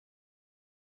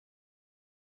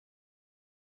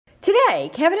Today,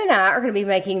 Kevin and I are going to be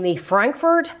making the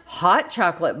Frankfurt hot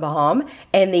chocolate bomb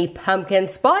and the pumpkin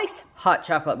spice hot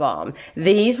chocolate bomb.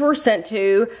 These were sent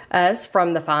to us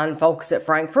from the fine folks at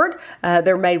Frankfurt.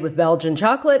 They're made with Belgian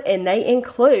chocolate and they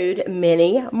include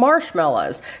mini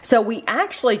marshmallows. So we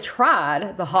actually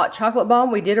tried the hot chocolate bomb.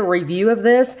 We did a review of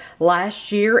this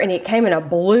last year and it came in a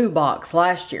blue box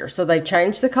last year. So they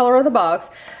changed the color of the box,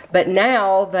 but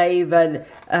now they've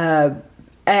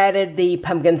added the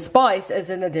pumpkin spice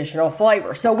as an additional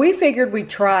flavor. So we figured we'd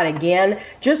try it again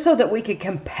just so that we could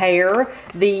compare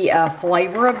the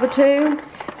flavor of the two.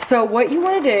 So what you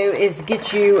want to do is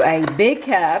get you a big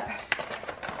cup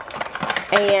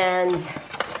and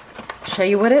show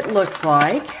you what it looks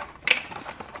like.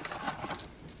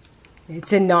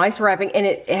 It's in nice wrapping and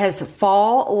it has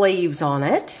fall leaves on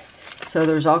it. So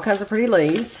there's all kinds of pretty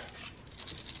leaves.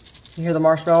 You hear the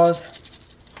marshmallows?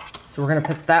 So we're going to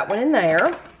put that one in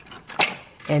there.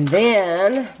 And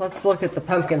then let's look at the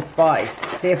pumpkin spice.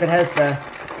 See if it has the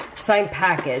same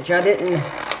package. I didn't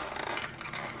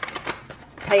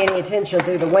pay any attention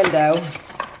through the window.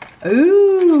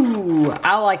 Ooh,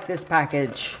 I like this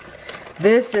package.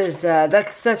 This is,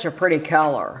 that's such a pretty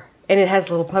color. And it has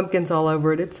little pumpkins all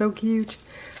over it. It's so cute.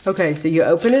 Okay, so you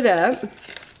open it up.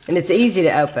 And it's easy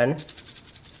to open.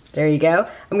 There you go.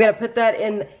 I'm going to put that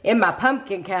in my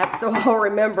pumpkin cap so I'll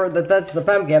remember that that's the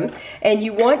pumpkin. And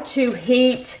you want to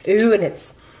heat, ooh, and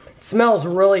it smells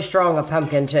really strong of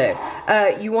pumpkin too.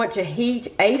 You want to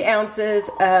heat 8 ounces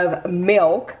of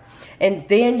milk and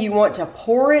then you want to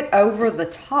pour it over the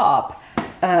top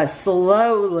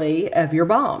slowly of your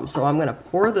bomb. So I'm going to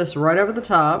pour this right over the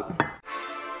top.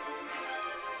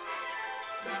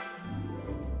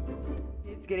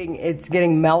 It's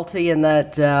getting melty in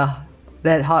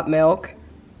that hot milk,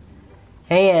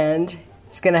 and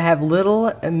it's gonna have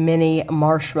little mini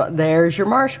marshmallows. There's your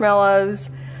marshmallows.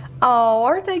 Oh,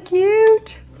 aren't they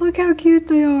cute? Look how cute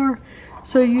they are.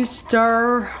 So you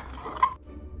stir.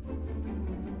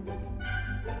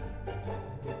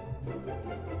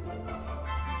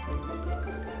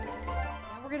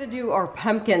 Now we're gonna do our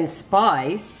pumpkin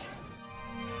spice.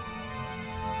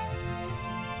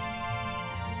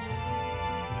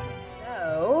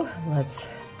 So let's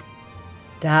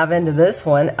dive into this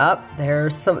one. Up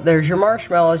there's your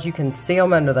marshmallows. You can see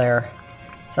them under there.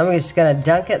 So I'm just gonna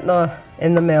dunk it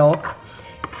in the milk.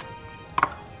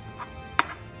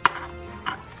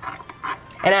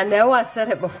 And I know I said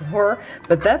it before,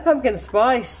 but that pumpkin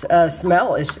spice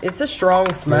smell it's a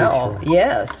strong smell.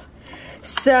 Yes.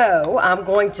 So I'm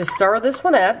going to stir this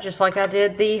one up just like I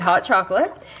did the hot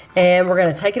chocolate, and we're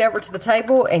gonna take it over to the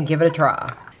table and give it a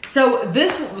try. So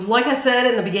this, like I said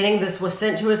in the beginning, this was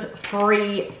sent to us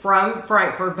free from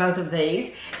Frankfurt, both of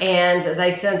these. And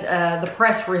they sent the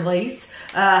press release.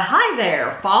 Hi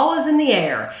there, fall is in the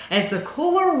air. As the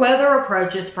cooler weather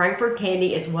approaches, Frankfurt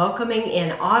Candy is welcoming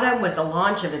in autumn with the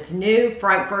launch of its new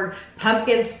Frankfurt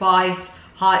Pumpkin Spice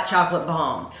Hot Chocolate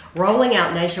Bomb. Rolling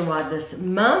out nationwide this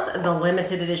month, the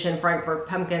limited edition Frankfurt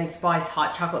Pumpkin Spice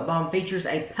Hot Chocolate Bomb features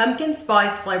a pumpkin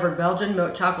spice flavored Belgian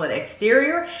milk chocolate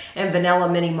exterior and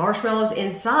vanilla mini marshmallows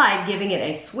inside, giving it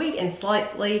a sweet and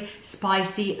slightly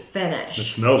spicy finish. It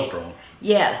smells strong.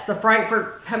 Yes, the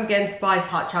Frankfurt Pumpkin Spice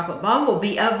Hot Chocolate Bomb will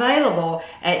be available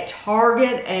at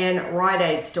Target and Rite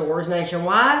Aid stores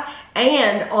nationwide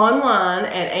and online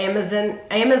at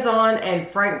Amazon and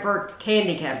Frankfurt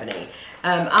Candy Company.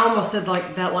 I almost said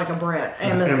like that like a Brit.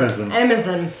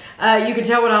 Amazon. You can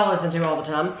tell what I listen to all the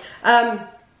time.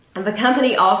 The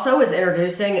company also is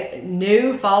introducing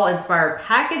new fall-inspired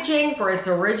packaging for its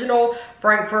original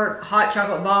Frankfurt Hot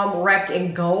Chocolate Bomb, wrapped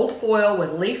in gold foil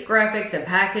with leaf graphics and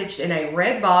packaged in a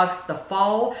red box. The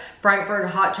fall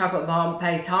Frankfurt Hot Chocolate Bomb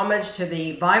pays homage to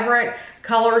the vibrant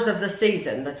colors of the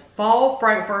season. The fall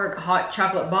Frankfurt Hot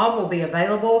Chocolate Bomb will be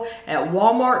available at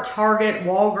Walmart, Target,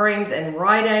 Walgreens, and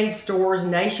Rite Aid stores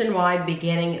nationwide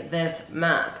beginning this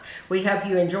month. We hope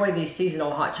you enjoy these seasonal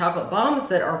hot chocolate bombs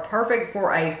that are perfect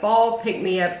for a fall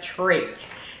pick-me-up treat.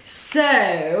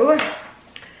 So,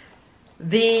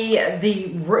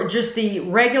 just the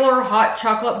regular hot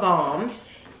chocolate bomb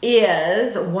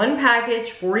is one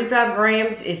package, 45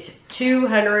 grams, is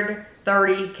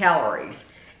 230 calories.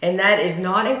 And that is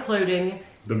not including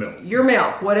the milk. Your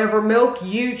milk, whatever milk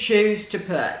you choose to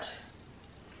put.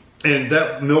 And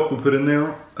that milk we put in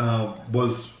there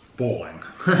was boiling.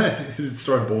 It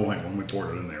started boiling when we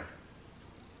poured it in there.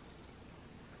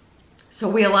 So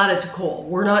we allowed it to cool.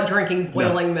 We're not drinking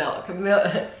boiling milk.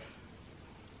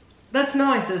 That's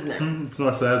nice, isn't it? It's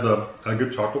nice. It has a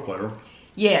good chocolate flavor.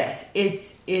 Yes,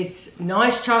 it's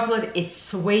nice chocolate. It's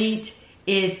sweet.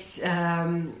 It's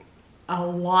a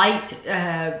light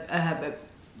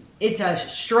it's a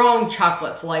strong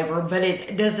chocolate flavor, but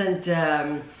it doesn't.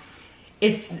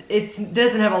 It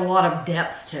doesn't have a lot of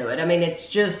depth to it. I mean, it's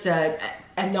just a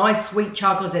nice sweet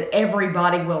chocolate that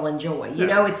everybody will enjoy. You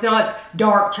know, it's not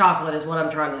dark chocolate is what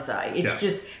I'm trying to say. It's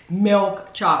just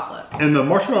milk chocolate. And the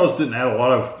marshmallows didn't add a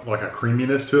lot of like a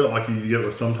creaminess to it like you get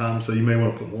with sometimes, so you may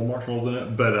want to put more marshmallows in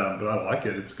it, but I like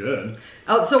it. It's good.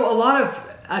 Oh, so a lot of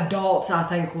adults I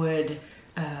think would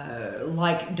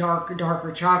like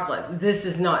darker chocolate. This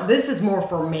is not. This is more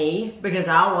for me because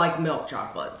I like milk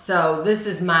chocolate. So this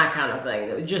is my kind of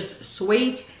thing. Just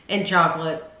sweet and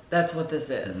chocolate. That's what this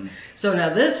is. So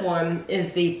now this one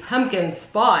is the pumpkin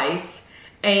spice,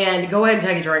 and go ahead and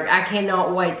take a drink. I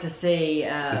cannot wait to see.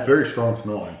 It's very strong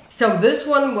smelling. So this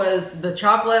one was, the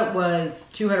chocolate was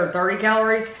 230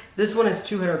 calories. This one is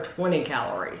 220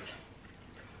 calories.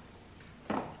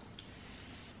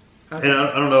 Okay. And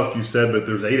I don't know if you said, but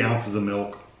there's 8 ounces of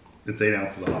milk. It's 8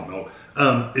 ounces of hot milk.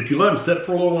 If you let them sit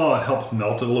for a little while, it helps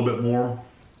melt it a little bit more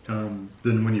than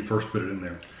when you first put it in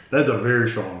there. That's a very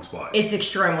strong spice. It's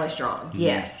extremely strong,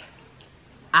 yes.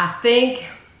 I think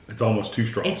it's almost too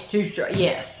strong. It's too strong,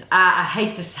 yes. I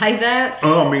hate to say that.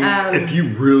 Oh, I mean, if you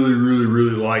really, really,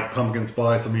 really like pumpkin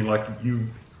spice, I mean, like you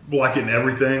like it in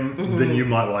everything, then you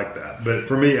might like that. But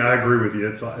for me, I agree with you.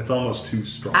 It's almost too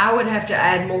strong. I would have to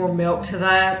add more milk to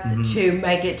that to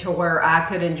make it to where I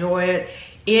could enjoy it.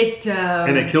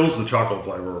 And it kills the chocolate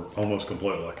flavor almost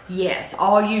completely. Yes,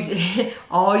 all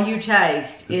you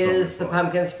taste is the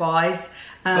pumpkin spice.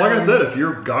 Like I said, if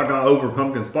you're gaga over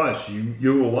pumpkin spice,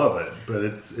 you will love it. But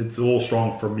it's a little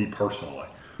strong for me personally.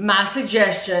 My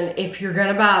suggestion, if you're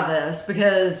gonna buy this,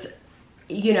 because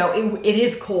you know it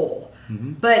is cool,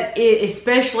 but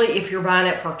especially if you're buying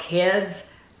it for kids,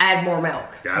 add more milk.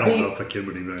 Yeah, I don't know if a kid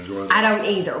would even enjoy that. I don't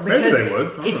either. Maybe they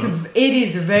would. It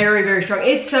is very, very strong.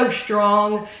 It's so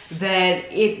strong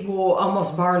that it will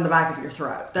almost burn the back of your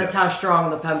throat. That's how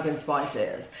strong the pumpkin spice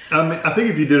is. I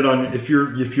think if you did it on, if you're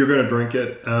going to drink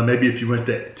it, maybe if you went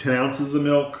to 10 ounces of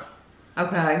milk.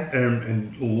 Okay.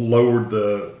 And lowered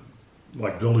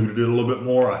diluted it a little bit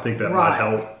more, I think that might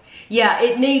help. Yeah,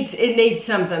 it needs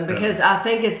something because I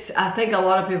think a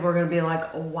lot of people are going to be like,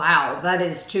 oh, wow, that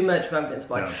is too much pumpkin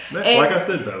spice. Yeah. And, like I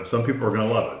said though, some people are going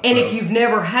to love it. And if you've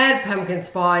never had pumpkin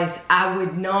spice, I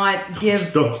would not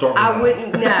give. Don't start. I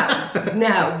wouldn't.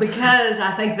 No, because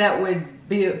I think that would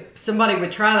be, somebody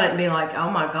would try that and be like, oh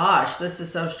my gosh, this is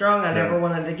so strong, I never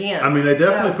want it again. I mean, they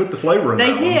definitely put the flavor in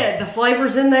there. They did. The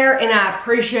flavor's in there, and I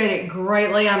appreciate it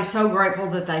greatly. I'm so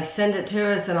grateful that they sent it to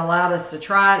us and allowed us to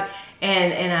try it.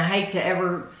 And I hate to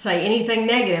ever say anything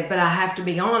negative, but I have to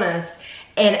be honest.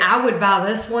 And I would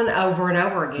buy this one over and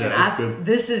over again. Yeah, good.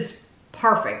 This is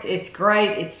perfect. It's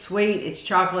great. It's sweet. It's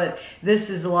chocolate. This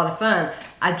is a lot of fun.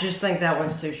 I just think that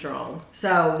one's too strong.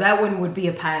 So that one would be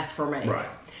a pass for me. Right.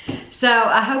 So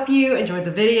I hope you enjoyed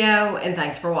the video, and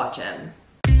thanks for watching.